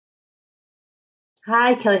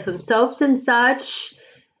Hi, Kelly from Soaps and Such.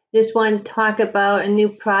 Just wanted to talk about a new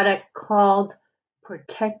product called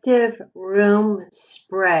Protective Room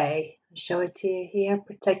Spray. I'll show it to you here,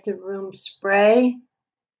 Protective Room Spray.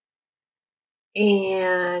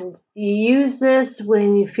 And you use this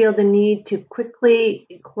when you feel the need to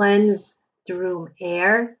quickly cleanse the room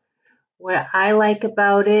air. What I like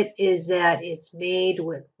about it is that it's made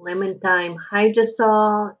with lemon thyme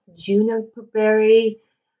hydrosol, juniper berry,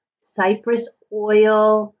 cypress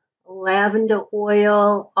oil, lavender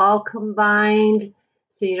oil, all combined,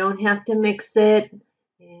 so you don't have to mix it.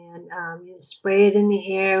 And you spray it in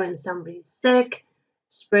the air when somebody's sick,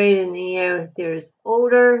 spray it in the air if there's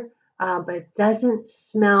odor, but it doesn't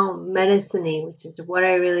smell medicine-y, which is what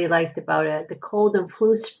I really liked about it. The cold and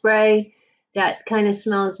flu spray, that kind of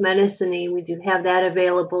smells medicine-y. We do have that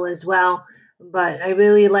available as well. But I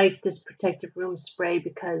really like this protective room spray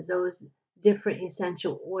because those different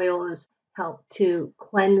essential oils help to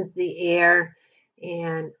cleanse the air.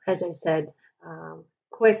 And as I said,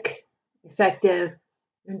 quick, effective,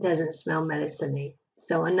 and doesn't smell medicine-y.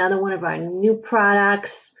 So another one of our new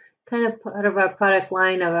products, kind of part of our product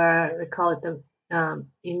line of our, we call it the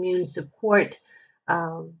immune support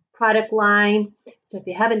product line. So if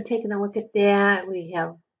you haven't taken a look at that, we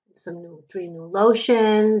have three new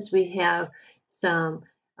lotions. We have some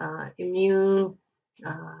immune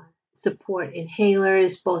uh, support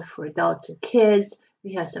inhalers, both for adults and kids.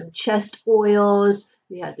 We have some chest oils.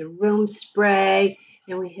 We have the room spray,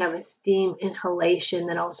 and we have a steam inhalation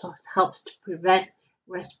that also helps to prevent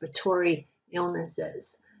respiratory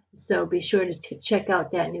illnesses. So be sure to check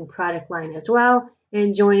out that new product line as well.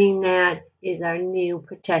 And joining that is our new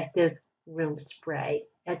protective room spray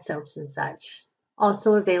at Soaps and Such.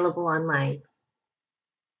 Also available online.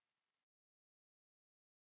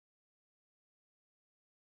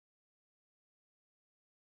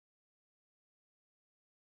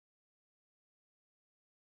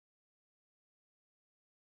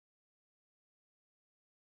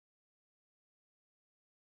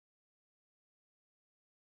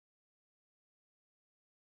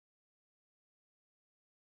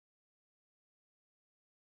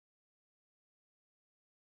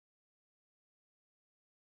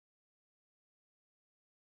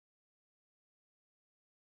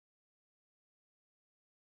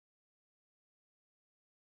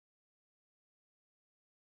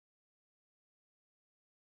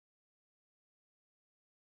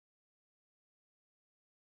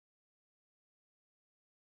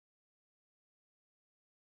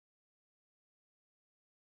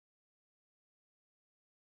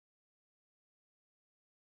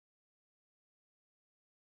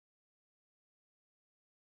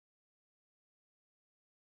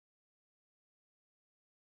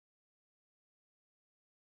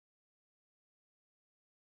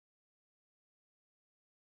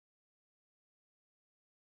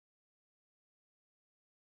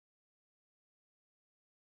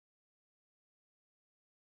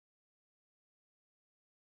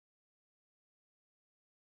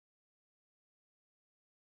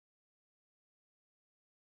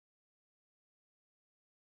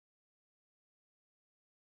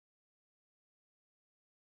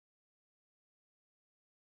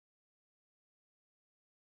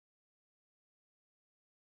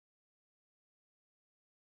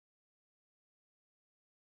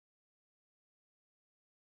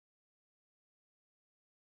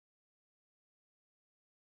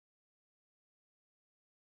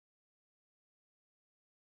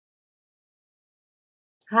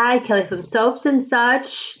 Hi, Kelly from Soaps and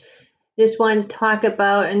Such. Just wanted to talk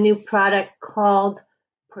about a new product called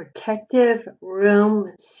Protective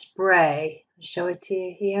Room Spray. I'll show it to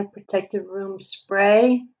you here, Protective Room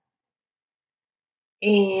Spray.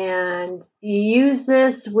 And you use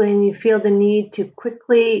this when you feel the need to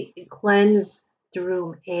quickly cleanse the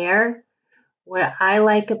room air. What I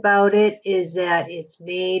like about it is that it's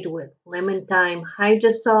made with lemon thyme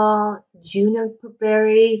hydrosol, juniper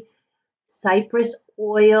berry, cypress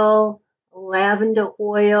oil, lavender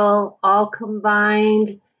oil, all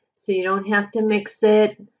combined, so you don't have to mix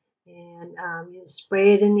it. And you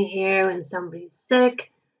spray it in the air when somebody's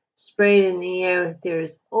sick, spray it in the air if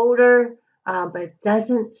there's odor, but it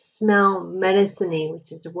doesn't smell medicine-y,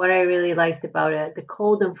 which is what I really liked about it. The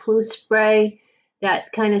cold and flu spray,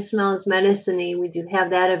 that kind of smells medicine-y. We do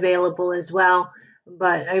have that available as well.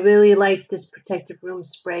 But I really like this protective room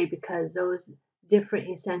spray because those different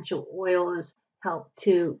essential oils help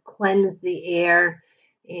to cleanse the air.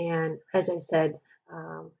 And as I said,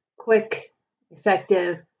 quick,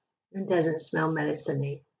 effective, and doesn't smell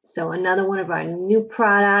medicine-y. So another one of our new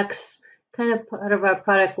products, kind of part of our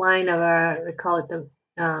product line of our, we call it the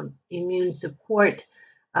immune support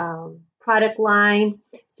product line.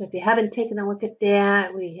 So if you haven't taken a look at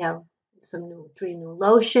that, we have three new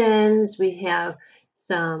lotions. We have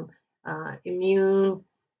some immune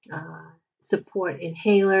uh, support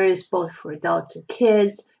inhalers, both for adults and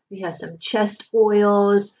kids. We have some chest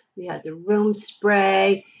oils. We have the room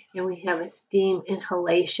spray, and we have a steam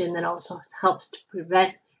inhalation that also helps to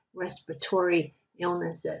prevent respiratory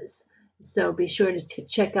illnesses. So be sure to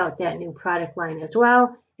check out that new product line as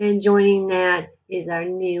well. And joining that is our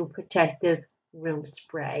new protective room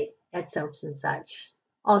spray at Soaps and Such,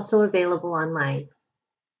 also available online.